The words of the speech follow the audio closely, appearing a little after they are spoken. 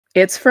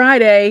It's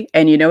Friday,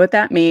 and you know what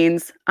that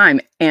means. I'm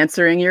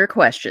answering your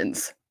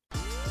questions.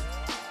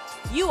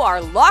 You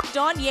are Locked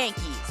On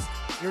Yankees,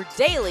 your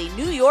daily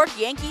New York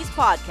Yankees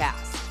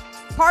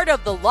podcast. Part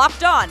of the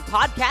Locked On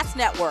Podcast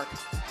Network,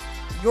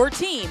 your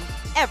team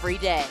every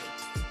day.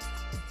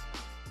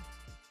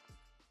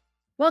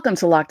 Welcome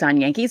to Locked On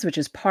Yankees, which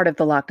is part of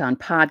the Locked On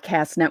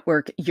Podcast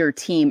Network, your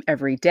team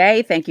every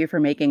day. Thank you for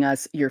making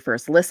us your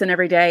first listen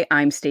every day.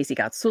 I'm Stacey.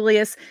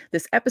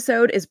 This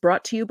episode is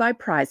brought to you by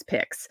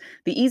PrizePicks,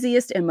 the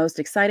easiest and most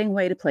exciting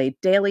way to play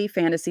daily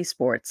fantasy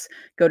sports.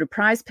 Go to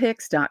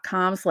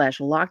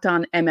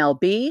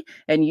prizepicks.com/LockedOnMLB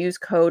and use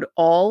code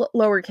all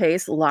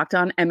lowercase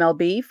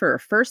LockedOnMLB for a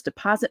first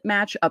deposit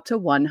match up to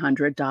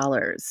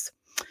 $100.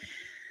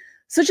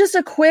 So just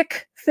a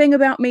quick thing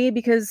about me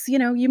because,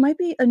 you might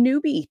be a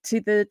newbie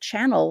to the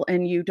channel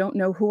and you don't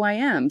know who I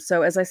am.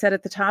 So as I said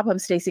at the top, I'm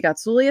Stacey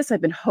Gotsulias.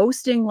 I've been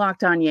hosting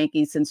Locked On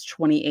Yankees since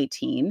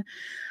 2018.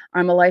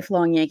 I'm a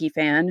lifelong Yankee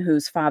fan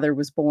whose father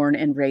was born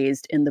and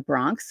raised in the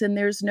Bronx, and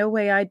there's no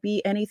way I'd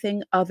be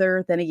anything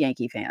other than a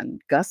Yankee fan.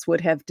 Gus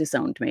would have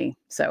disowned me.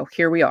 So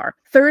here we are.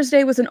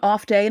 Thursday was an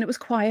off day and it was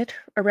quiet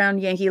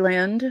around Yankee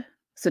land.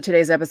 So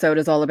today's episode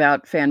is all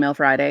about Fanmail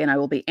Friday, and I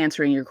will be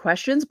answering your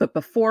questions. But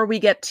before we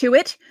get to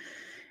it,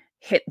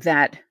 hit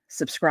that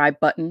subscribe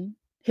button,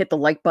 hit the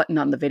like button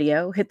on the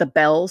video, hit the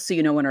bell so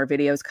you know when our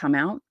videos come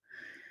out,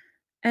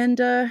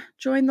 and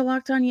join the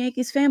Locked On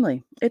Yankees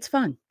family. It's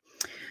fun.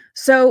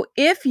 So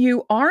if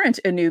you aren't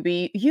a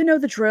newbie, you know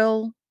the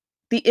drill.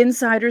 The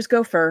insiders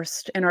go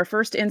first, and our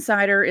first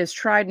insider is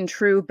tried and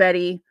true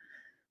Betty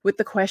with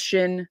the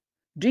question,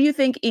 do you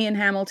think Ian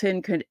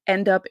Hamilton could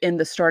end up in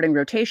the starting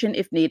rotation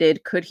if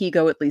needed? Could he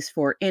go at least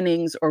 4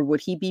 innings, or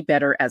would he be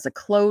better as a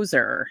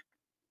closer?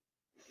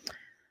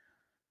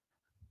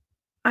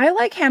 I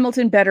like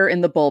Hamilton better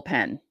in the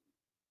bullpen.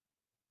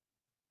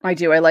 I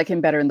do. I like him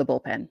better in the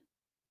bullpen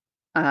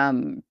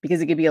because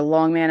he could be a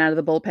long man out of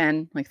the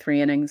bullpen, like 3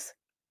 innings,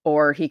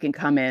 or he can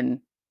come in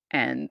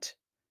and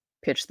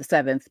pitch the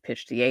 7th,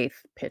 pitch the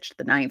 8th, pitch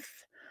the 9th.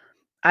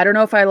 I don't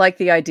know if I like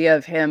the idea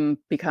of him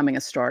becoming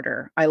a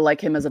starter. I like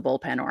him as a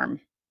bullpen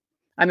arm.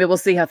 I mean, we'll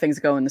see how things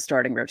go in the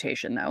starting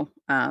rotation, though.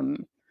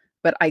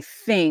 But I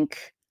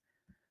think,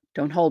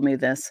 don't hold me to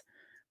this,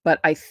 but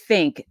I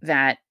think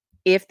that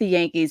if the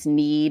Yankees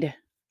need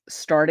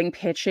starting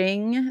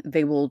pitching,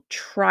 they will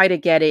try to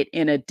get it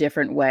in a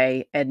different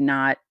way and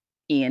not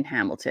Ian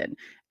Hamilton.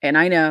 And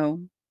I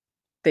know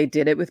they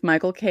did it with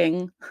Michael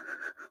King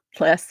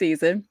last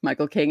season.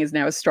 Michael King is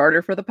now a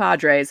starter for the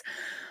Padres.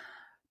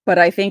 But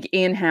I think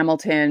Ian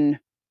Hamilton,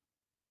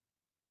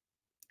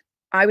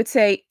 I would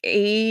say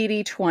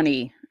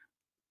 80-20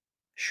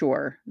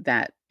 sure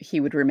that he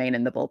would remain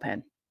in the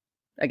bullpen.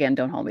 Again,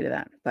 don't hold me to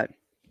that, but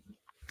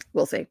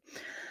we'll see.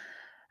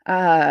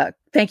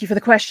 Thank you for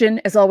the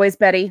question, as always,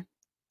 Betty.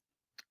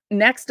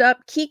 Next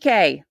up,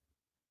 Kike.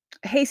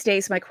 Hey,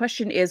 Stace, my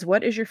question is,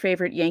 what is your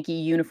favorite Yankee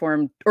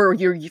uniform or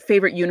your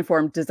favorite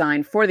uniform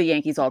design for the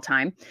Yankees all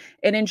time?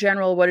 And in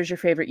general, what is your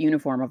favorite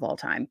uniform of all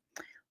time?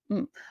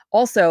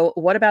 Also,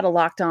 what about a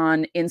Locked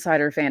On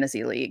Insider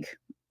Fantasy League?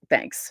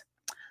 Thanks.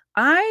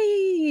 I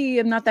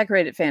am not that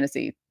great at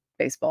fantasy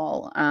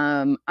baseball.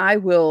 I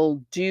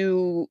will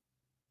do,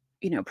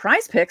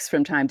 PrizePicks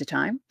from time to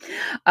time,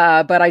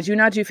 but I do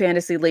not do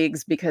fantasy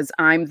leagues because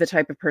I'm the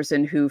type of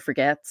person who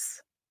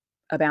forgets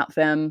about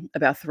them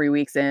about 3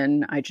 weeks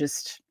in.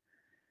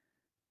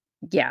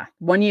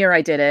 One year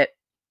I did it.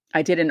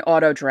 I did an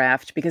auto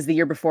draft because the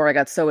year before I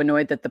got so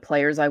annoyed that the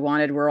players I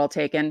wanted were all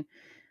taken.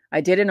 I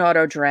did an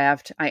auto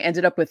draft. I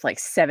ended up with like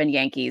 7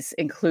 Yankees,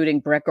 including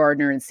Brett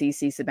Gardner and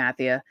CC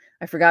Sabathia.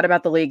 I forgot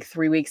about the league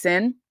 3 weeks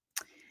in,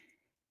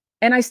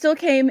 and I still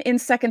came in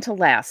second to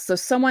last. So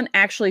someone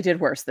actually did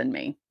worse than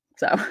me.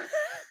 So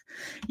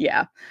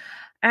yeah.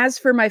 As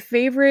for my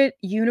favorite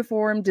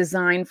uniform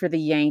design for the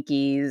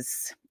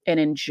Yankees and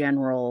in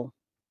general,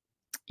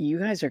 you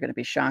guys are going to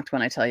be shocked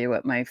when I tell you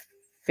what my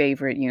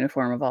favorite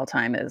uniform of all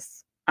time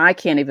is. I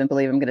can't even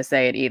believe I'm going to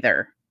say it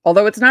either.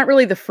 Although it's not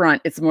really the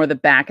front, it's more the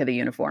back of the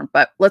uniform.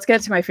 But let's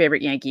get to my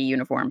favorite Yankee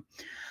uniform.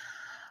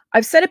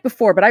 I've said it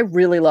before, but I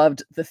really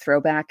loved the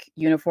throwback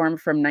uniform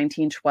from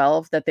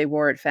 1912 that they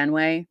wore at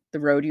Fenway, the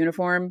road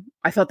uniform.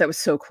 I thought that was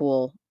so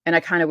cool. And I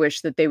kind of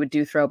wish that they would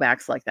do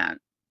throwbacks like that.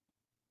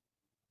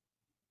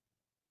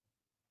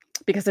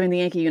 Because, the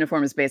Yankee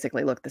uniforms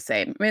basically look the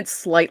same. It's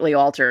slightly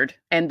altered,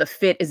 and the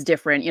fit is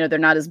different. They're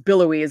not as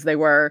billowy as they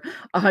were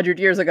 100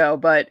 years ago,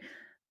 but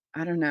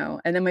I don't know.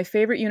 And then my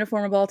favorite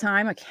uniform of all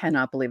time, I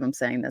cannot believe I'm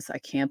saying this. I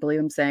can't believe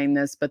I'm saying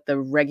this, but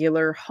the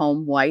regular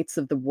home whites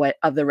of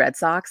the Red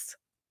Sox.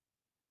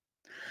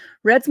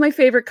 Red's my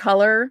favorite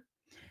color.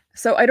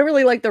 So I don't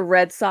really like the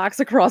Red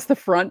Sox across the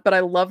front, but I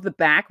love the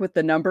back with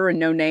the number and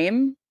no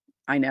name.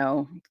 I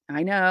know.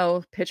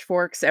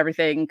 Pitchforks,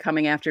 everything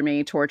coming after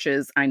me,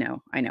 torches. I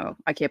know.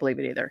 I can't believe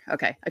it either.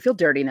 Okay. I feel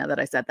dirty now that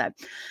I said that.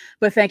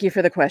 But thank you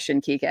for the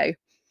question, Kike.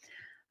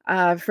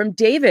 From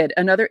David,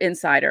 another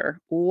insider.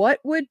 What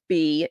would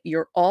be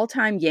your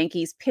all-time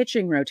Yankees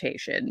pitching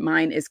rotation?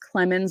 Mine is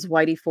Clemens,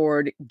 Whitey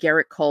Ford,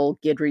 Garrett Cole,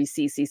 Guidry,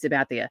 CC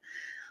Sabathia.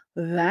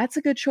 That's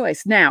a good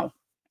choice. Now,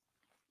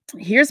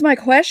 here's my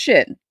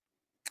question.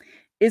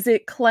 Is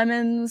it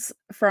Clemens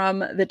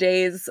from the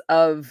days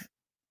of,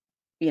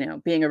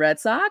 being a Red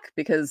Sox?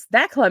 Because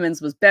that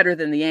Clemens was better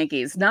than the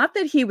Yankees. Not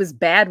that he was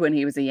bad when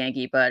he was a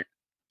Yankee, but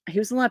he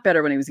was a lot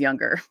better when he was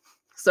younger.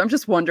 So I'm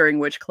just wondering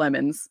which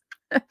Clemens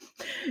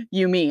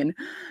you mean.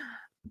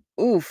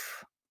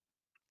 Oof.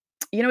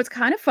 It's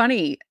kind of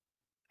funny.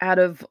 Out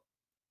of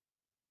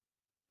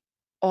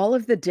all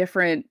of the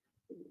different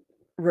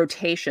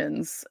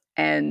rotations,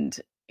 and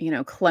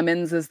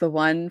Clemens is the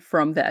one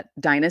from that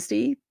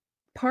dynasty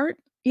part,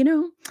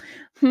 I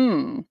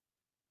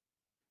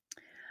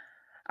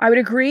would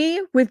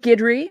agree with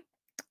Guidry.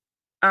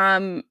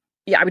 Yeah,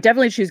 I would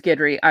definitely choose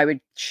Guidry. I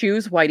would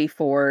choose Whitey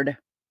Ford.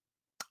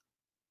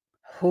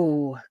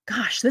 Oh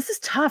gosh, this is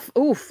tough.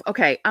 Oof.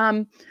 Okay.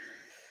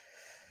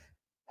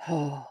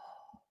 Oh,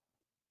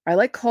 I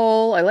like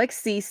Cole, I like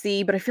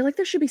CC, but I feel like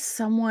there should be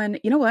someone,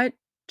 you know what?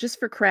 Just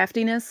for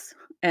craftiness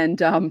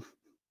and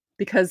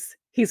because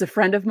he's a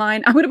friend of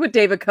mine, I'm gonna put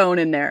David Cone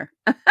in there.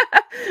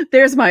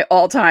 There's my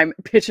all-time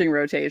pitching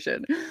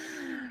rotation.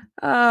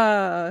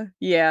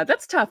 Yeah,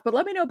 that's tough, but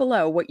let me know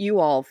below what you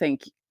all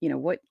think,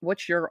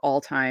 what's your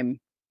all-time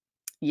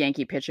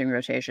Yankee pitching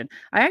rotation.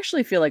 I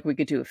actually feel like we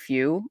could do a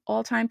few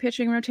all-time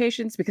pitching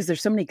rotations because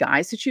there's so many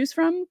guys to choose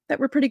from that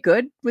were pretty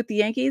good with the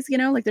Yankees,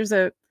 like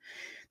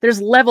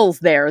there's levels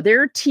there.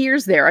 There are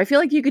tiers there. I feel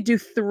like you could do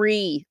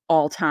 3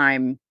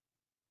 all-time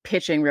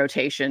pitching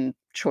rotation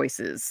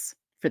choices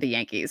for the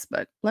Yankees,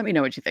 but let me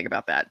know what you think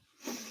about that.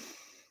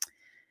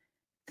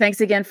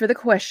 Thanks again for the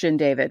question,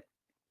 David.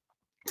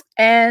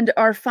 And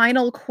our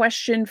final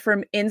question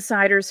from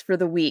Insiders for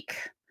the week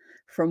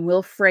from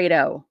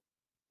Wilfredo.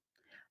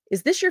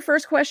 Is this your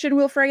first question,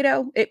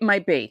 Wilfredo? It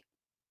might be.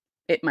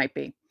 It might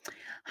be.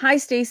 Hi,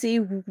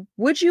 Stacey.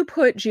 Would you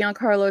put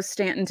Giancarlo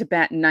Stanton to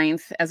bat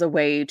 9th as a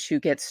way to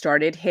get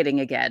started hitting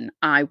again?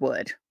 I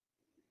would.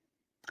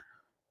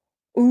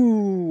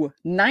 Ooh,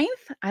 9th?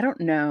 I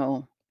don't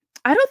know.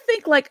 I don't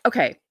think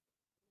okay.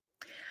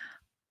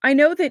 I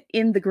know that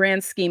in the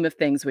grand scheme of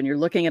things, when you're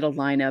looking at a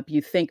lineup,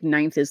 you think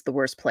 9th is the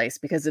worst place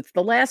because it's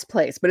the last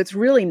place, but it's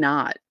really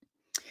not.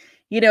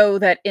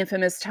 That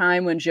infamous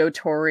time when Joe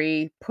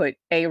Torre put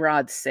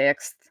A-Rod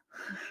 6th,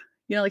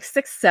 6th,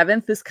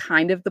 7th is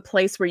kind of the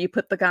place where you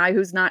put the guy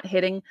who's not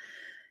hitting,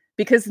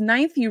 because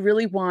 9th, you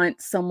really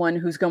want someone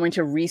who's going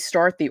to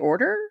restart the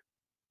order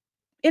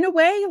in a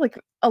way. Like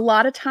a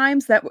lot of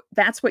times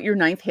that's what your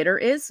 9th hitter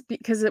is,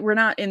 because we're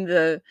not in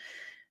the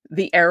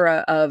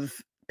era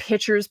of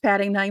pitchers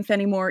batting 9th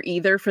anymore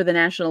either for the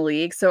National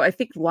League. So I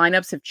think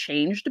lineups have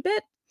changed a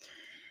bit.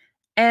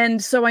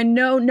 And so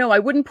I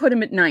wouldn't put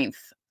him at 9th.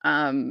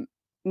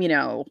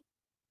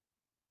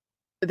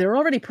 They're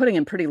already putting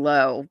him pretty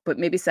low, but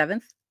maybe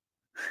 7th.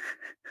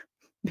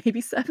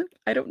 Maybe 7th.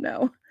 I don't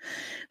know.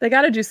 They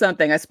got to do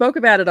something. I spoke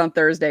about it on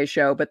Thursday's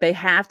show, but they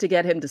have to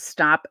get him to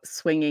stop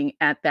swinging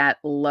at that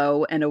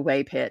low and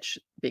away pitch,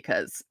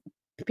 because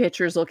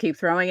pitchers will keep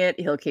throwing it.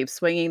 He'll keep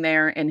swinging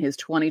there, and his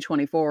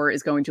 2024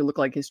 is going to look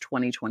like his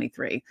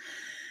 2023.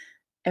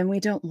 And we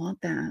don't want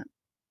that.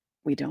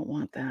 We don't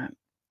want that.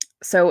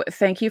 So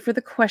thank you for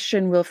the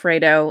question,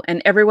 Wilfredo,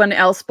 and everyone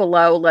else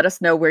below. Let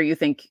us know where you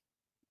think.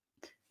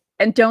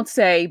 And don't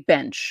say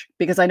bench,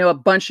 because I know a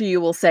bunch of you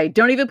will say,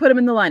 don't even put him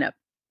in the lineup.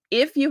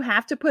 If you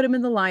have to put him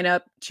in the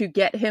lineup to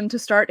get him to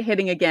start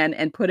hitting again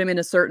and put him in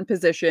a certain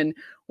position,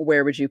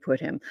 where would you put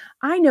him?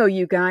 I know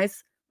you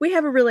guys. We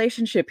have a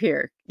relationship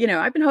here.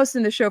 I've been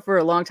hosting the show for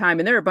a long time,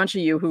 and there are a bunch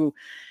of you who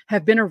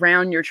have been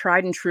around, your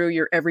tried and true,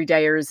 your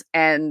everydayers,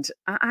 and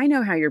I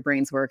know how your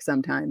brains work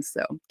sometimes.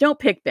 So don't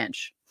pick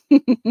bench.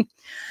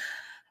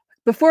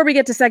 Before we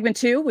get to segment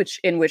 2,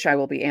 in which I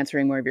will be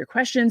answering more of your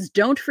questions,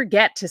 don't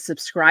forget to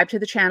subscribe to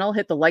the channel,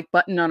 hit the like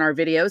button on our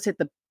videos, hit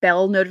the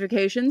bell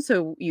notification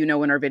so you know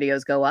when our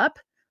videos go up.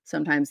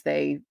 Sometimes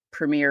they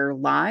premiere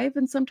live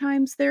and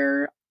sometimes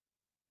they're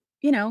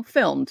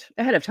filmed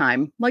ahead of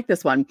time, like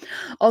this one.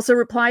 Also,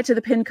 reply to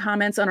the pinned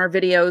comments on our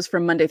videos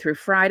from Monday through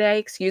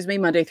Thursday,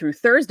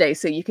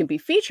 so you can be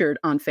featured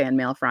on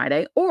Fanmail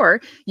Friday,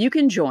 or you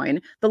can join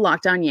the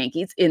Locked On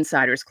Yankees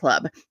Insiders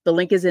Club. The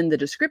link is in the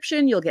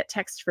description. You'll get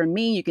text from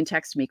me. You can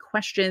text me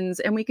questions,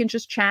 and we can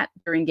just chat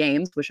during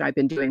games, which I've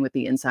been doing with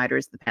the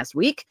Insiders the past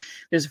week.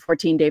 There's a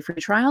 14-day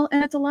free trial,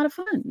 and it's a lot of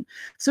fun.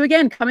 So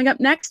again, coming up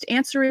next,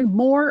 answering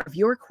more of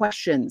your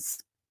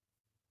questions.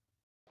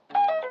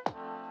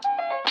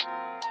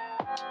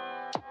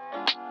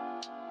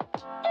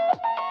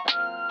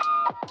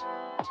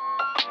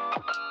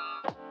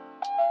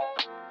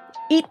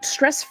 Eat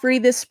stress-free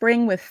this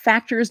spring with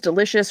Factor's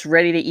delicious,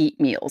 ready-to-eat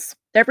meals.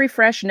 Every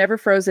fresh, never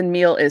frozen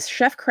meal is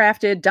chef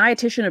crafted,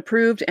 dietitian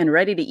approved, and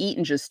ready to eat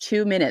in just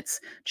 2 minutes.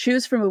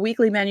 Choose from a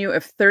weekly menu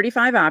of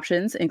 35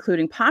 options,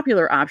 including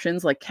popular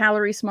options like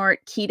Calorie Smart,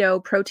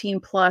 Keto, Protein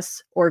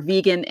Plus, or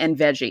Vegan and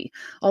Veggie.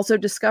 Also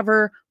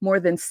discover more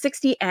than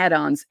 60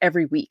 add-ons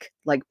every week,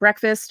 like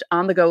breakfast,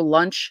 on-the-go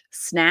lunch,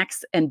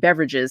 snacks, and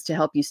beverages to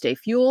help you stay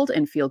fueled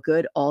and feel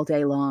good all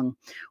day long.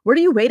 What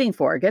are you waiting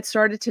for? Get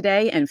started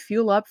today and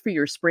fuel up for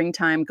your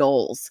springtime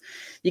goals.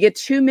 You get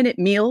 2-minute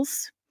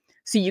meals,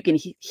 so you can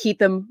heat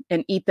them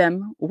and eat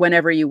them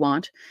whenever you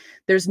want.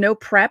 There's no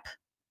prep.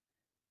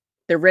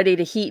 They're ready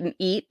to heat and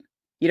eat.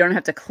 You don't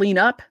have to clean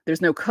up.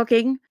 There's no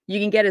cooking.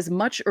 You can get as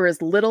much or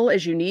as little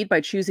as you need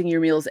by choosing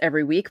your meals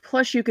every week.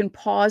 Plus, you can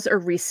pause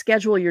or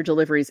reschedule your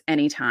deliveries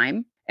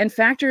anytime. And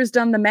Factor has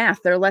done the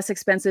math. They're less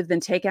expensive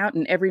than takeout,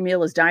 and every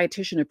meal is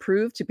dietitian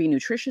approved to be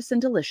nutritious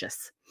and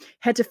delicious.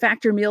 Head to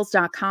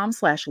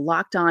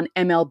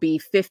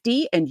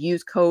factormeals.com/LockedOnMLB50 and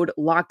use code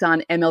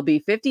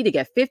LockedOnMLB50 to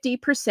get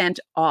 50%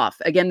 off.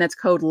 Again, that's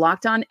code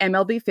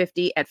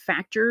LockedOnMLB50 at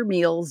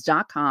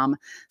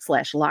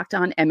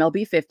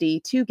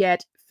factormeals.com/LockedOnMLB50 to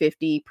get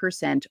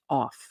 50%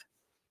 off.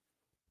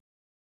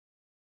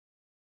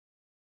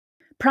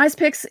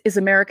 PrizePicks is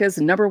America's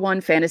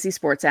 #1 fantasy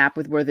sports app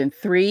with more than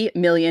 3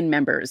 million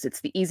members.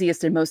 It's the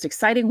easiest and most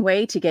exciting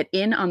way to get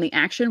in on the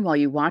action while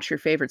you watch your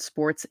favorite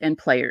sports and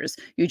players.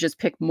 You just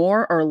pick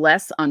more or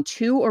less on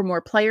 2 or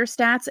more player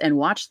stats and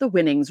watch the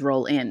winnings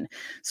roll in.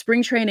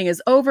 Spring training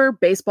is over.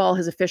 Baseball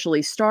has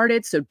officially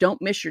started, so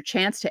don't miss your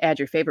chance to add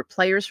your favorite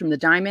players from the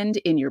diamond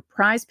in your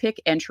PrizePick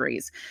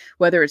entries.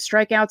 Whether it's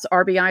strikeouts,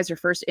 RBIs, or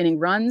first inning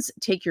runs,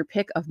 take your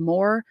pick of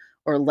more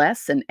or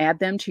less and add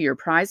them to your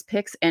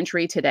PrizePicks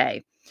entry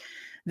today.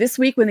 This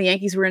week, when the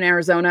Yankees were in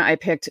Arizona, I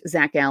picked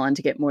Zach Gallen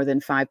to get more than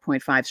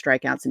 5.5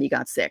 strikeouts, and he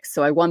got 6.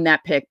 So I won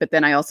that pick, but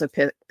then I also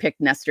picked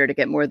Nestor to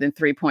get more than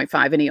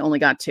 3.5, and he only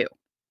got 2.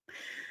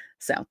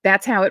 So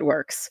that's how it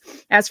works.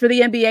 As for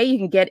the NBA, you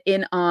can get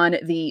in on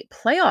the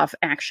playoff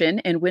action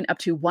and win up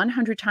to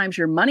 100 times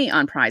your money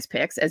on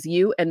PrizePicks as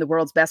you and the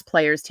world's best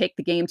players take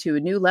the game to a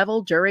new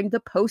level during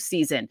the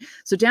postseason.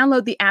 So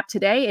download the app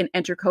today and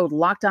enter code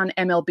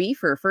LockedOnMLB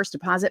for a first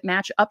deposit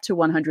match up to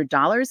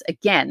 $100.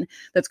 Again,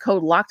 that's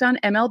code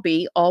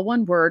LockedOnMLB, all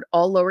one word,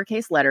 all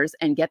lowercase letters,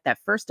 and get that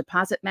first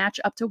deposit match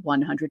up to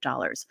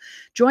 $100.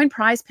 Join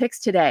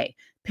PrizePicks today.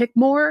 Pick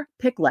more,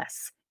 pick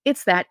less.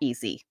 It's that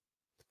easy.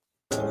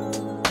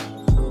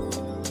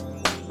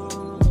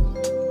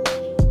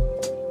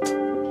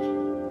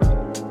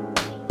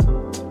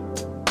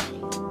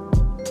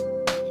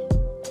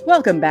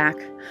 Welcome back.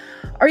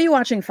 Are you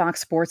watching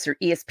Fox Sports or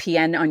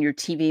ESPN on your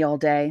TV all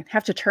day?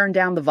 Have to turn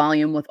down the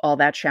volume with all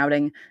that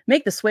shouting?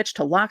 Make the switch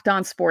to Locked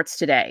On Sports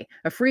today,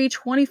 a free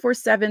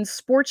 24/7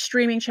 sports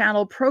streaming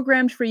channel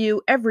programmed for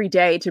you every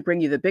day to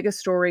bring you the biggest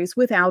stories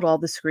without all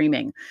the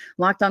screaming.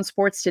 Locked On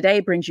Sports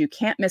today brings you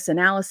can't-miss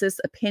analysis,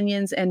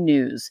 opinions, and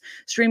news.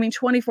 Streaming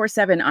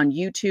 24/7 on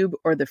YouTube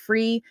or the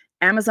free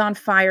Amazon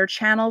Fire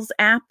Channels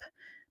app,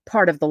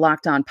 part of the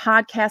Locked On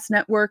Podcast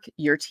Network,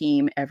 your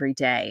team every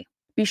day.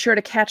 Be sure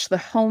to catch the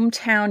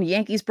hometown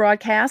Yankees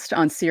broadcast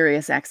on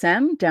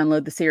SiriusXM.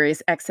 Download the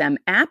SiriusXM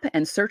app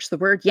and search the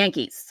word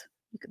Yankees.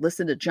 You can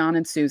listen to John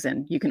and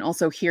Susan. You can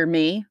also hear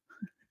me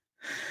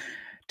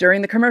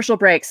during the commercial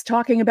breaks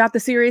talking about the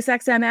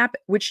SiriusXM app,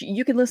 which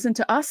you can listen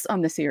to us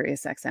on the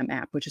SiriusXM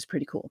app, which is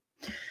pretty cool.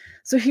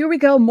 So here we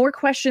go. More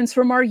questions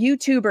from our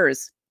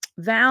YouTubers.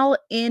 Val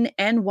in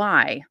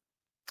NY,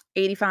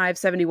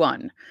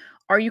 8571.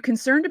 Are you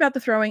concerned about the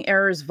throwing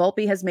errors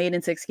Volpe has made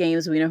in 6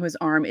 games? We know his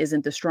arm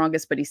isn't the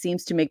strongest, but he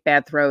seems to make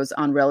bad throws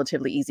on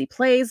relatively easy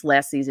plays.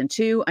 Last season,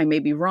 too. I may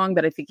be wrong,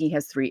 but I think he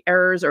has 3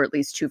 errors, or at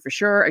least 2 for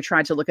sure. I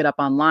tried to look it up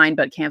online,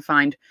 but can't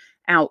find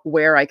out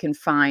where I can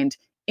find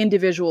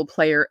individual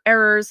player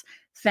errors.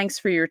 Thanks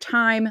for your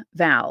time,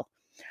 Val.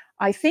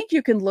 I think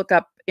you can look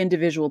up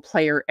individual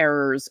player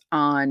errors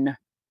on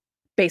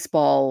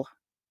Baseball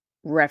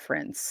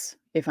Reference,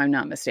 if I'm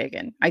not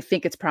mistaken. I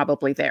think it's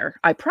probably there.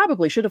 I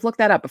probably should have looked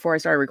that up before I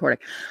started recording.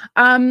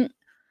 I'm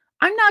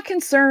not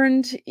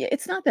concerned.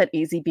 It's not that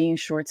easy being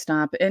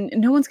shortstop, and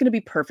no one's going to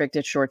be perfect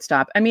at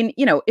shortstop. I mean,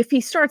 you know, if he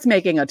starts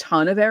making a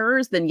ton of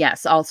errors, then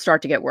yes, I'll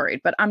start to get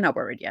worried, but I'm not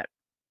worried yet.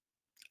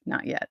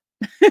 Not yet.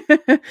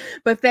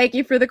 But thank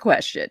you for the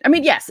question. I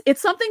mean, yes,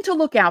 it's something to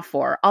look out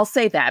for. I'll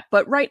say that.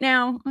 But right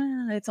now,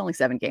 it's only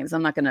 7 games.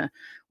 I'm not going to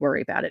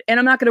worry about it. And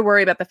I'm not going to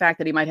worry about the fact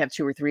that he might have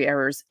 2 or 3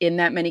 errors in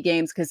that many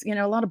games because, you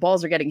know, a lot of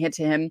balls are getting hit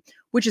to him,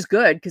 which is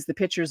good because the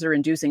pitchers are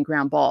inducing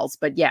ground balls.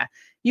 But yeah,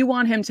 you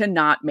want him to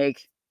not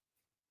make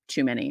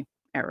too many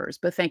errors.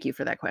 But thank you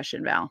for that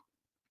question, Val.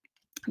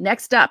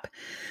 Next up,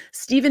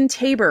 Stephen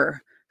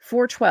Tabor.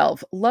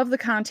 412. Love the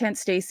content,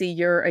 Stacey.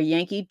 You're a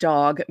Yankee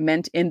dog,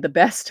 meant in the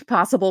best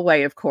possible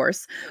way, of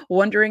course.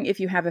 Wondering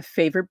if you have a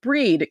favorite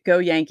breed. Go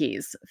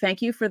Yankees.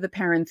 Thank you for the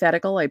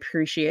parenthetical. I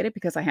appreciate it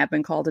because I have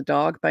been called a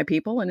dog by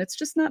people and it's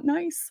just not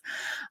nice.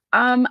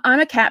 I'm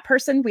a cat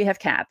person. We have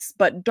cats,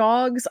 but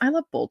dogs, I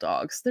love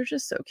bulldogs. They're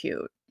just so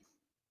cute.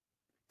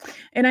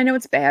 And I know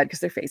it's bad because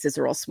their faces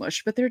are all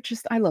smushed, but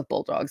I love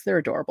bulldogs. They're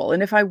adorable.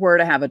 And if I were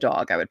to have a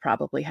dog, I would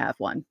probably have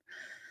one.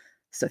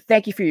 So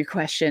thank you for your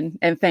question.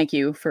 And thank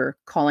you for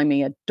calling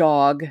me a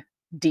dog,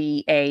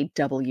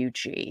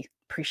 DAWG.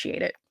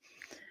 Appreciate it.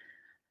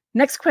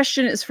 Next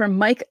question is from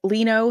Mike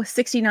Lino,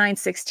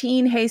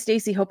 6916. Hey,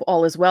 Stacey, hope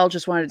all is well.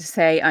 Just wanted to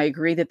say I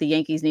agree that the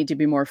Yankees need to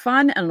be more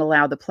fun and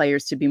allow the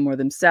players to be more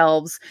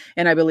themselves.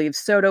 And I believe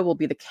Soto will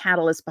be the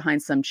catalyst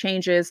behind some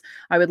changes.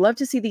 I would love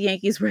to see the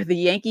Yankees wear the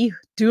Yankee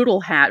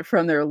Doodle hat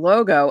from their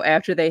logo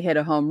after they hit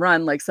a home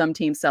run, like some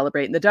teams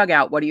celebrate in the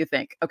dugout. What do you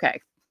think? Okay.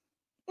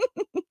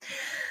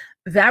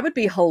 That would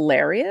be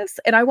hilarious.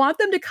 And I want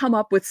them to come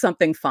up with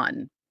something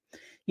fun.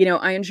 You know,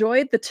 I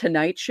enjoyed the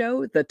Tonight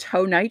Show, the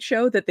Tonight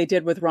Show that they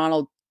did with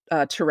Ronald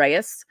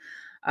Torreyes,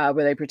 where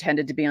they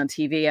pretended to be on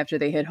TV after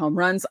they hit home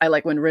runs. I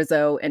like when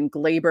Rizzo and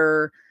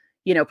Glaber,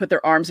 you know, put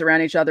their arms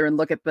around each other and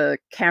look at the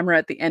camera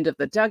at the end of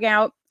the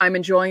dugout. I'm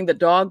enjoying the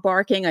dog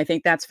barking. I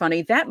think that's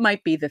funny. That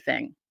might be the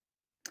thing.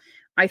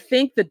 I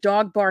think the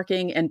dog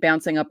barking and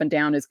bouncing up and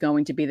down is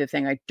going to be the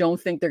thing. I don't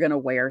think they're going to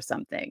wear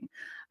something.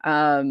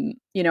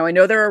 You know, I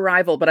know they're a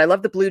rival, but I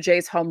love the Blue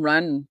Jays home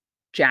run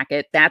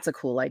jacket. That's a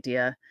cool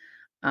idea.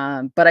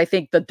 But I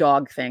think the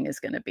dog thing is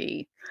going to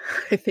be,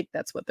 I think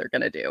that's what they're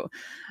going to do.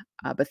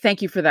 But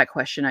thank you for that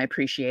question. I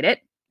appreciate it.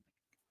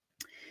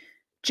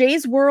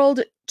 Jays World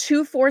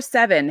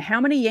 247.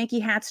 How many Yankee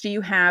hats do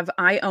you have?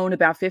 I own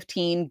about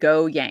 15.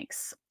 Go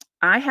Yanks.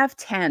 I have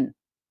 10.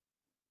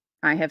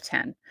 I have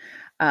 10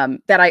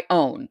 that I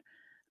own.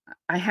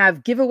 I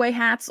have giveaway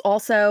hats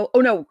also. Oh,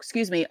 no,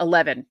 excuse me,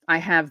 11. I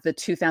have the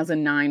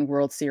 2009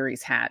 World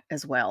Series hat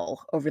as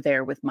well over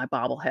there with my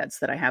bobbleheads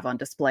that I have on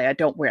display. I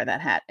don't wear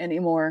that hat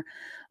anymore.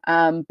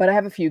 But I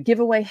have a few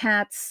giveaway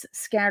hats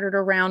scattered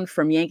around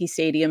from Yankee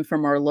Stadium,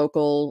 from our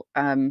local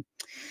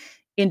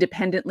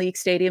independent league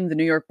stadium, the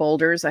New York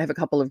Boulders. I have a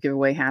couple of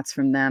giveaway hats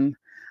from them.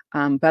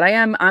 But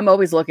I'm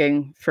always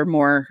looking for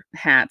more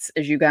hats.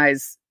 As you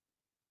guys,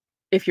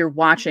 if you're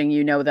watching,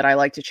 you know that I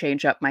like to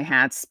change up my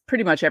hats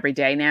pretty much every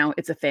day now.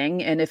 It's a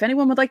thing. And if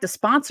anyone would like to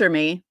sponsor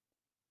me,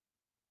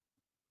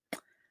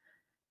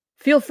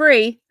 feel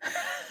free.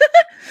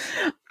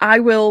 I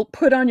will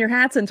put on your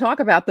hats and talk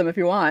about them if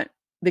you want,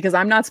 because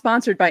I'm not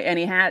sponsored by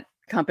any hat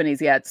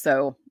companies yet.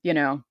 So, you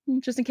know,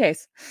 just in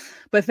case.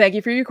 But thank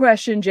you for your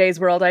question, Jay's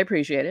World. I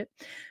appreciate it.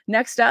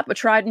 Next up, a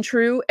tried and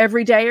true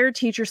everydayer,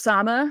 Teacher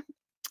Sama.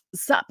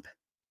 Sup,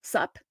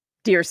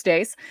 dear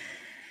Stace.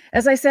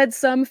 As I said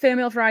some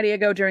Fanmail Friday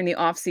ago during the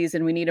off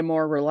season, we need a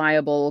more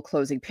reliable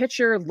closing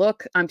pitcher.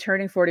 Look, I'm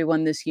turning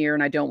 41 this year,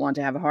 and I don't want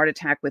to have a heart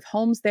attack with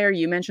Holmes there.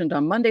 You mentioned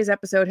on Monday's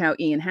episode how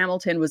Ian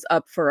Hamilton was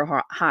up for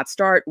a hot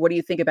start. What do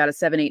you think about a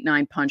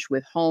 7-8-9 punch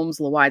with Holmes,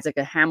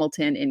 Loizaga,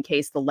 Hamilton in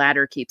case the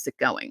latter keeps it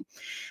going?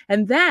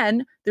 And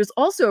then there's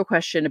also a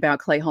question about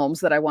Clay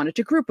Holmes that I wanted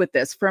to group with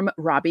this from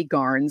Robbie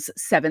Garnes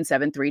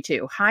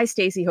 7732. Hi,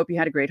 Stacey. Hope you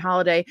had a great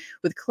holiday.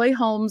 With Clay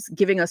Holmes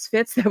giving us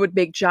fits that would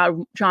make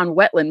John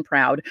Wetland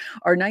proud.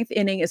 Our ninth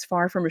inning is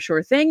far from a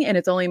sure thing, and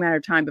it's only a matter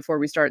of time before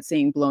we start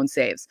seeing blown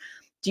saves.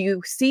 Do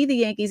you see the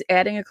Yankees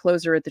adding a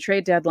closer at the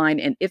trade deadline?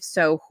 And if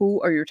so,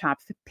 who are your top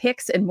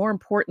picks? And more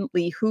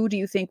importantly, who do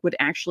you think would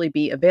actually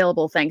be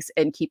available? Thanks,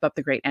 and keep up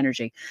the great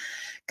energy.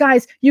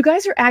 Guys, you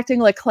guys are acting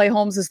like Clay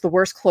Holmes is the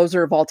worst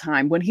closer of all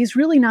time when he's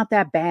really not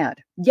that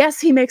bad. Yes,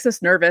 he makes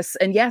us nervous.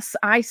 And yes,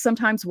 I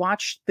sometimes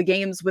watch the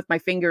games with my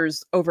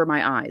fingers over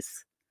my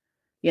eyes.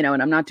 You know,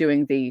 and I'm not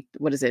doing the,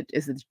 what is it?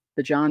 Is it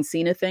the John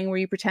Cena thing where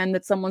you pretend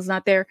that someone's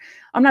not there?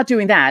 I'm not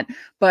doing that,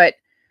 but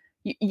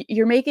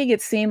you're making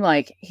it seem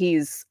like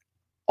he's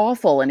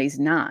awful and he's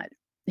not.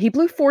 He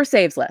blew 4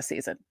 saves last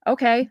season.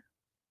 Okay.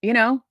 You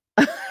know,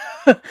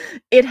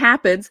 it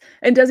happens.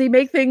 And does he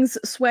make things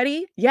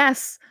sweaty?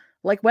 Yes.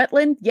 Like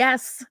Wetland?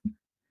 Yes.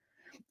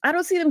 I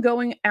don't see them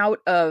going out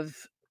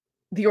of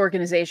the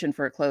organization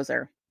for a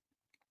closer.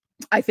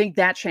 I think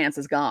that chance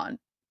is gone.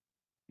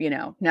 You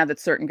know, now that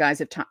certain guys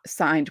have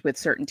signed with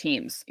certain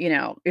teams, you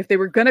know, if they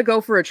were going to go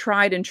for a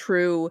tried and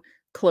true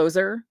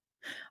closer,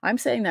 I'm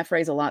saying that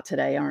phrase a lot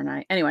today, aren't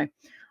I? Anyway,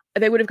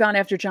 they would have gone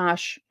after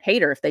Josh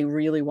Hader if they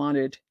really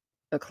wanted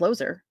a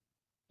closer,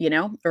 you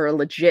know, or a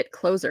legit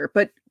closer.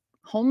 But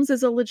Holmes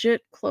is a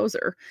legit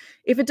closer.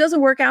 If it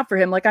doesn't work out for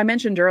him, like I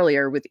mentioned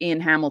earlier with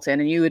Ian Hamilton,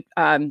 and you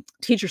would,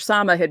 Teacher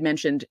Sama had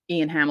mentioned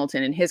Ian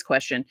Hamilton in his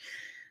question,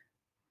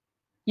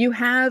 you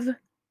have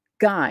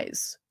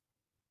guys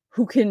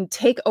who can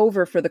take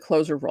over for the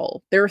closer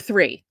role. There are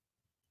 3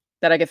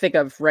 that I can think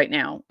of right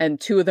now,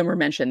 and 2 of them were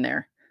mentioned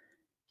there.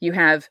 You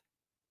have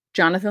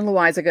Jonathan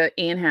Loizaga,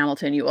 Ian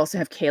Hamilton. You also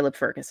have Caleb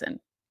Ferguson.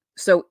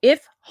 So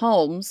if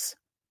Holmes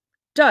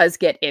does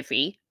get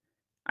iffy,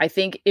 I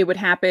think it would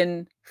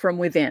happen from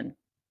within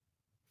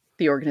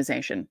the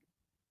organization.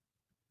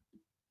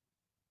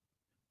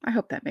 I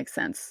hope that makes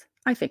sense.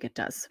 I think it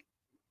does.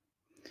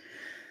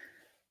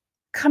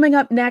 Coming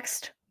up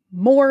next,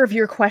 more of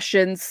your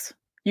questions.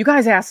 You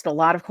guys asked a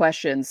lot of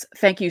questions.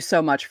 Thank you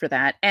so much for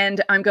that.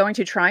 And I'm going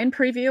to try and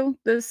preview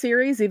the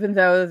series, even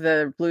though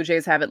the Blue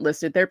Jays haven't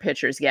listed their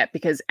pitchers yet,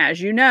 because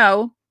as you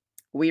know,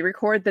 we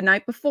record the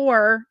night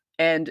before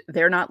and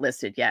they're not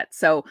listed yet.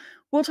 So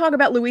we'll talk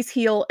about Luis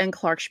Gil and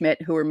Clarke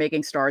Schmidt, who are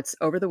making starts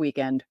over the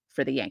weekend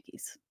for the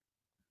Yankees.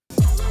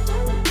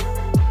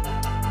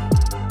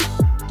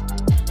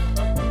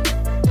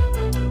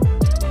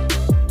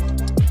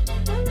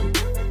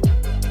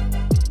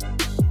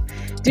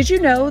 Did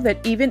you know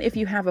that even if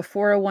you have a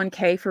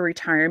 401k for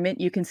retirement,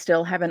 you can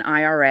still have an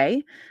IRA?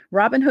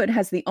 Robinhood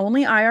has the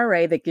only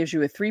IRA that gives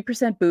you a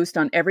 3% boost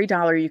on every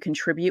dollar you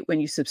contribute when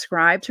you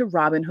subscribe to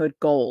Robinhood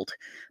Gold.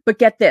 But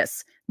get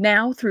this,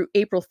 now through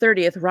April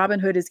 30th,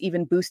 Robinhood is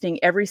even boosting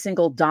every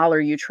single dollar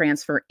you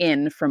transfer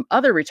in from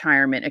other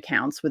retirement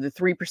accounts with a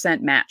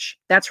 3% match.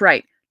 That's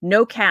right.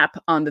 No cap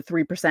on the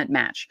 3%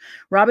 match.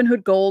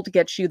 Robinhood Gold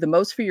gets you the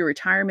most for your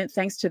retirement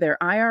thanks to their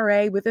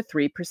IRA with a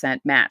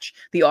 3% match.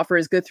 The offer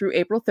is good through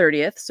April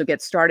 30th, so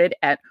get started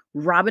at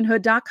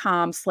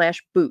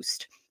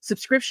robinhood.com/boost.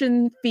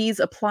 Subscription fees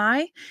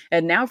apply.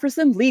 And now for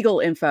some legal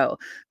info.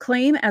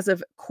 Claim as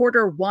of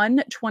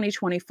Q1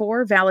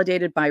 2024,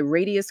 validated by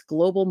Radius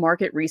Global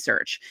Market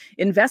Research.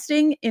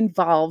 Investing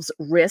involves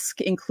risk,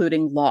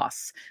 including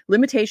loss.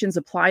 Limitations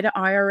apply to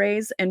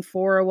IRAs and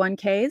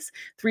 401ks.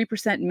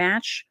 3%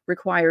 match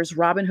requires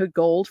Robinhood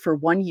Gold for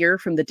 1 year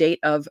from the date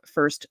of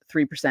first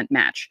 3%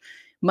 match.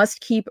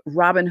 Must keep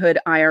Robinhood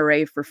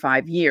IRA for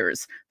 5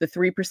 years. The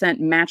 3%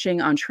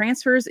 matching on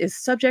transfers is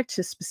subject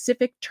to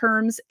specific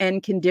terms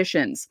and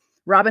conditions.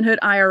 Robinhood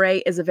IRA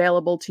is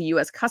available to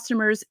U.S.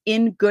 customers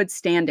in good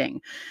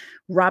standing.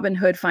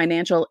 Robinhood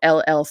Financial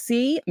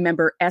LLC,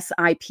 member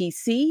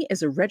SIPC,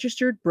 is a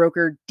registered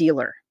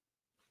broker-dealer.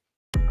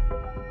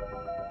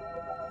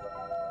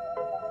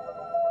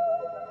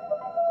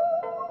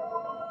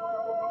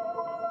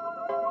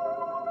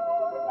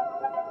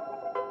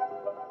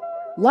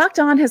 Locked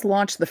On has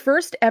launched the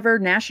first ever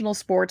national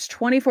sports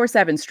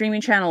 24/7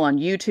 streaming channel on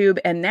YouTube,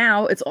 and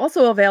now it's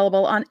also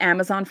available on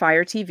Amazon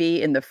Fire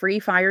TV in the free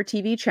Fire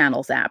TV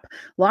Channels app.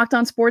 Locked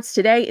On Sports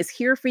Today is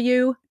here for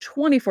you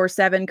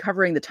 24/7,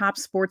 covering the top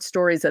sports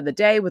stories of the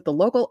day with the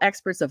local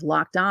experts of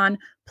Locked On,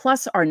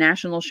 plus our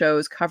national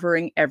shows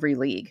covering every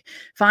league.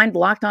 Find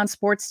Locked On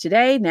Sports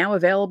Today, now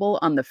available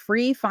on the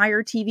free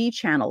Fire TV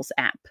Channels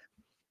app.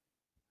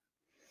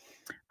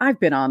 I've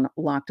been on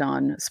Locked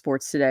On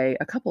Sports Today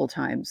a couple of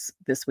times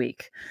this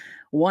week.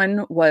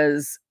 One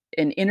was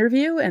an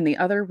interview, and the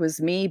other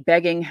was me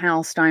begging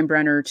Hal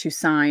Steinbrenner to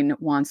sign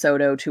Juan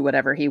Soto to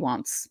whatever he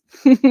wants.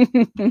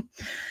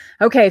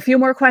 Okay, a few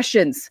more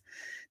questions.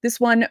 This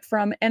one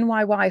from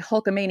NYY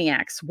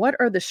Hulkamaniacs. What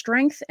are the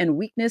strength and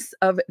weakness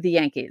of the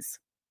Yankees?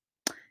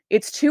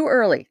 It's too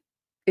early.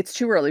 It's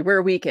too early. We're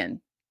a week in.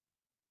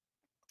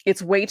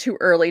 It's way too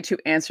early to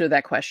answer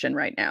that question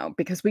right now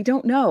because we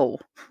don't know.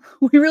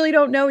 We really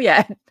don't know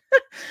yet.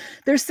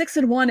 They're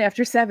 6-1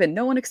 after 7.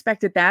 No one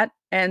expected that.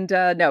 And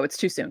no, it's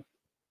too soon.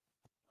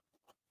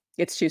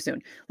 It's too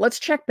soon. Let's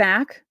check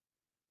back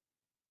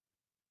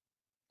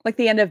like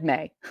the end of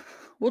May.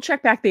 We'll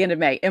check back the end of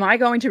May. Am I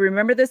going to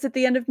remember this at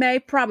the end of May?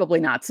 Probably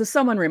not. So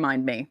someone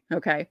remind me.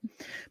 Okay.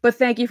 But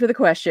thank you for the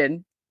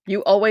question.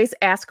 You always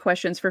ask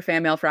questions for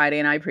Fanmail Friday,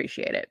 and I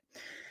appreciate it.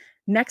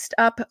 Next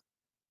up,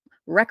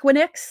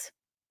 Requinix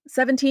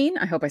 17.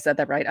 I hope I said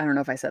that right. I don't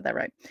know if I said that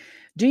right.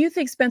 Do you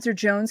think Spencer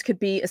Jones could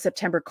be a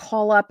September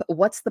call-up?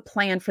 What's the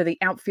plan for the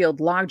outfield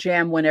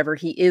logjam whenever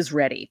he is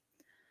ready?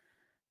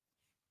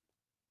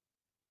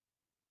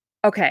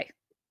 Okay.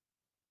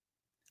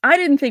 I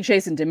didn't think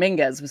Jason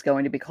Dominguez was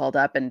going to be called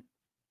up, and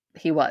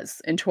he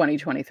was in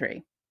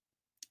 2023.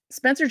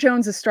 Spencer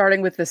Jones is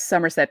starting with the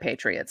Somerset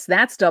Patriots.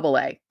 That's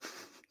Double-A.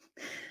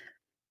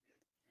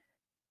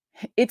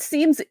 It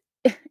seems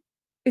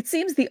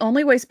the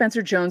only way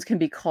Spencer Jones can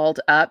be called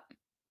up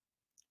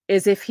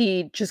is if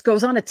he just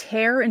goes on a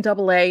tear in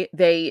Double-A.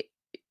 They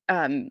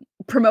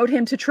promote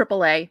him to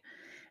Triple-A,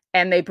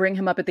 and they bring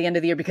him up at the end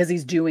of the year because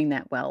he's doing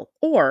that well.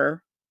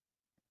 Or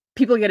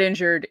people get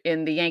injured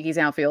in the Yankees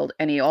outfield,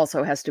 and he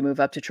also has to move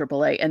up to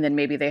Triple-A, and then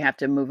maybe they have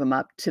to move him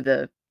up to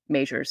the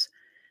majors.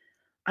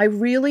 I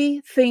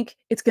really think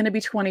it's going to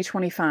be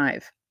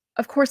 2025.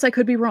 Of course, I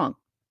could be wrong.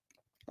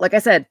 Like I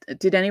said,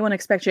 did anyone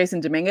expect Jason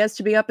Dominguez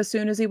to be up as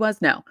soon as he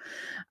was? No.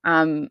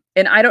 And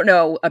I don't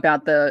know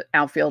about the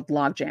outfield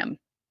logjam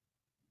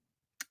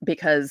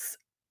because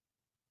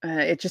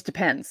it just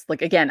depends.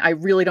 Like, again, I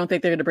really don't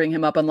think they're going to bring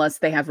him up unless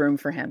they have room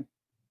for him.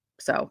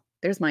 So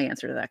there's my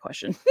answer to that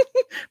question.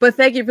 But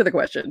thank you for the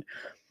question.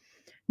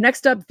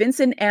 Next up,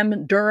 Vincent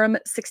M. Durham,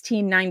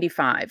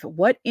 1695.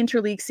 What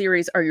interleague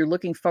series are you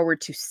looking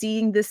forward to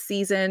seeing this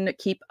season?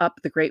 Keep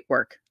up the great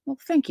work. Well,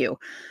 thank you.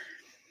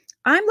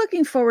 I'm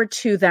looking forward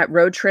to that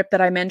road trip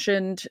that I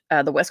mentioned,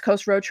 the West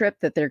Coast road trip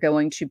that they're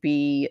going to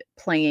be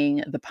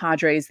playing the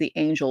Padres, the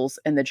Angels,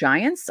 and the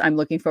Giants. I'm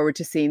looking forward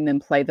to seeing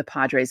them play the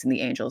Padres and the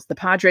Angels. The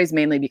Padres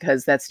mainly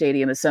because that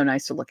stadium is so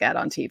nice to look at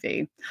on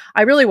TV.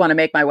 I really want to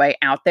make my way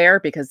out there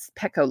because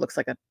Petco looks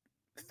like a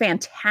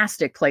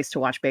fantastic place to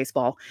watch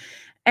baseball.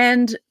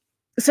 And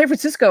San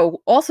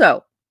Francisco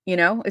also You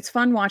know, it's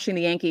fun watching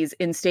the Yankees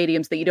in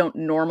stadiums that you don't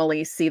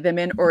normally see them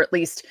in, or at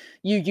least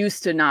you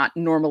used to not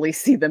normally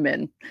see them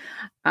in.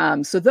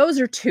 So those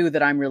are two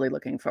that I'm really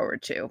looking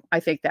forward to. I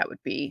think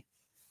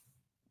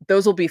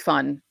those will be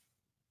fun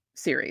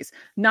series.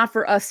 Not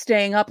for us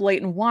staying up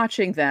late and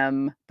watching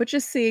them, but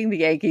just seeing the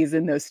Yankees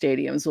in those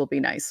stadiums will be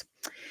nice.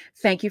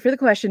 Thank you for the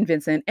question,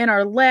 Vincent. And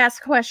our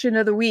last question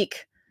of the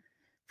week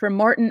from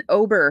Martin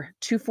Ober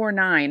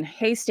 249.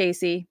 Hey,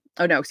 Stacey.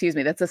 Oh, no, excuse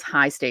me. That says,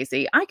 hi,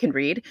 Stacey. I can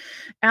read.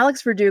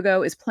 Alex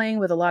Verdugo is playing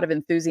with a lot of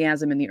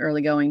enthusiasm in the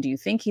early going. Do you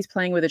think he's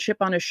playing with a chip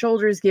on his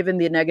shoulders, given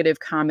the negative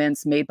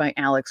comments made by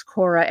Alex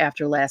Cora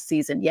after last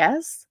season?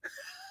 Yes.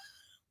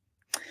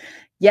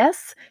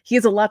 Yes, he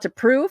has a lot to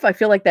prove. I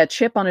feel like that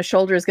chip on his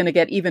shoulder is going to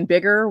get even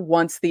bigger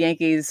once the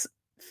Yankees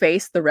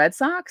face the Red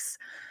Sox.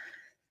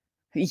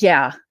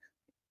 Yeah.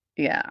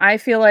 I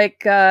feel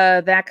like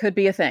that could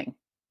be a thing.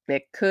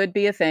 It could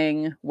be a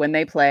thing when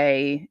they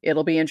play.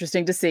 It'll be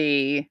interesting to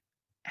see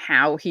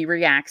how he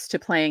reacts to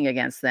playing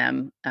against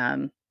them.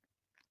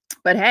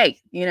 But hey,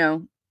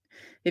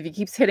 if he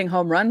keeps hitting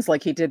home runs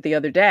like he did the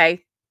other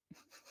day,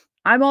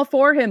 I'm all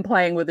for him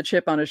playing with a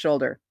chip on his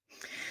shoulder.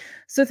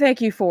 So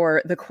thank you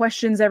for the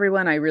questions,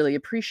 everyone. I really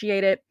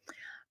appreciate it.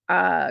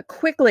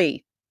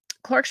 Quickly,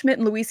 Clarke, Schmidt,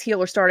 and Luis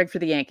Gil are starting for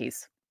the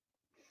Yankees.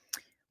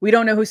 We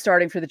don't know who's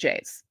starting for the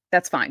Jays.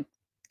 That's fine.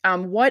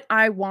 What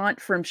I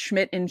want from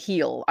Schmidt and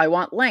Gil, I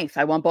want length.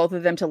 I want both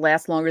of them to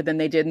last longer than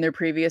they did in their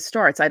previous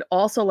starts. I'd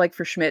also like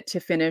for Schmidt to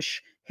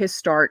finish his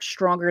start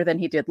stronger than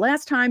he did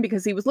last time,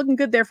 because he was looking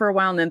good there for a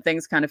while and then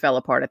things kind of fell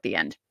apart at the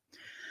end.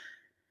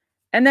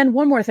 And then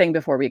one more thing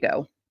before we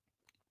go.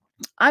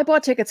 I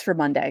bought tickets for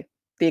Monday,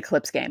 the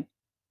eclipse game,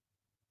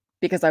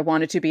 because I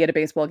wanted to be at a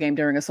baseball game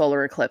during a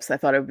solar eclipse. I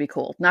thought it would be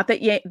cool. Not that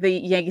the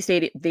Yankee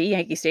Stadium,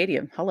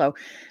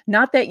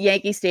 not that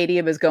Yankee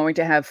Stadium is going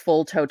to have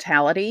full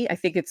totality. I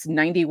think it's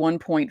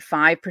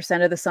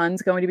 91.5% of the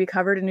sun's going to be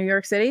covered in New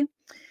York City.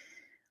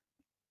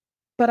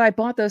 But I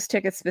bought those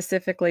tickets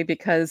specifically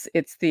because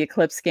it's the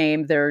eclipse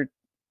game. They're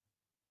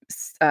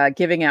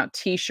giving out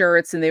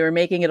T-shirts, and they were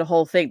making it a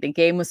whole thing. The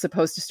game was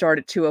supposed to start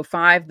at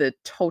 2:05. The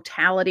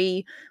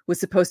totality was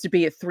supposed to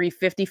be at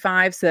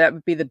 3:55, so that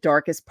would be the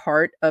darkest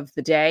part of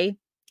the day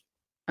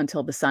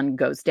until the sun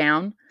goes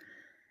down.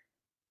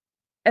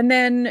 And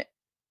then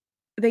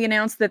they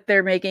announced that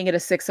they're making it a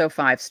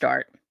 6:05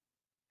 start.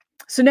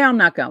 So now I'm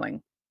not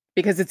going,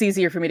 because it's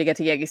easier for me to get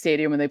to Yankee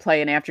Stadium when they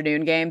play an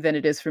afternoon game than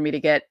it is for me to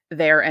get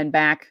there and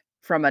back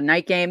from a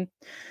night game.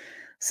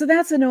 So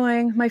that's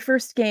annoying. My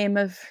first game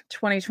of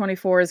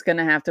 2024 is going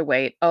to have to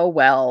wait. Oh,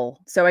 well.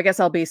 So I guess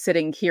I'll be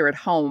sitting here at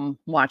home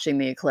watching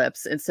the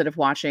eclipse instead of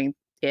watching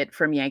it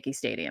from Yankee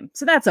Stadium.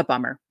 So that's a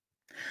bummer.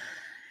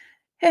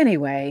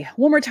 Anyway,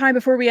 one more time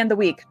before we end the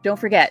week. Don't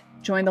forget,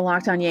 join the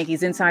Locked On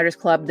Yankees Insiders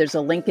Club. There's a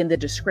link in the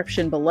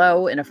description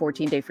below and a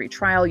 14-day free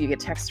trial. You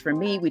get texts from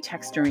me. We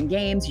text during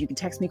games. You can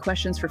text me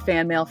questions for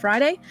Fanmail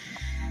Friday.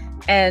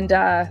 And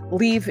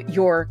leave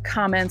your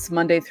comments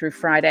Monday through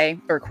Friday,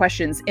 or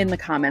questions in the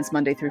comments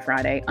Monday through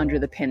Friday under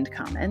the pinned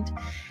comment.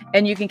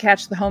 And you can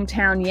catch the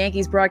Hometown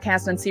Yankees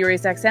broadcast on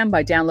SiriusXM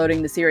by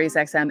downloading the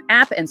SiriusXM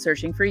app and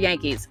searching for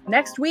Yankees.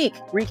 Next week,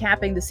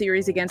 recapping the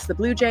series against the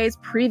Blue Jays,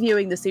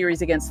 previewing the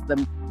series against the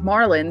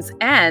Marlins,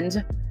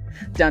 and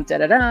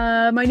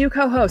my new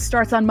co-host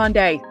starts on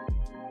Monday.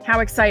 How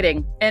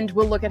exciting. And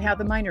we'll look at how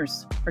the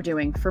minors are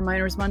doing for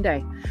Minors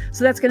Monday.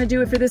 So that's going to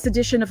do it for this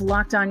edition of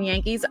Locked On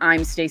Yankees.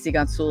 I'm Stacey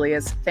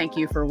Gotsoulias. Thank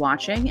you for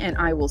watching, and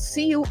I will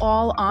see you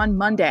all on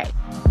Monday.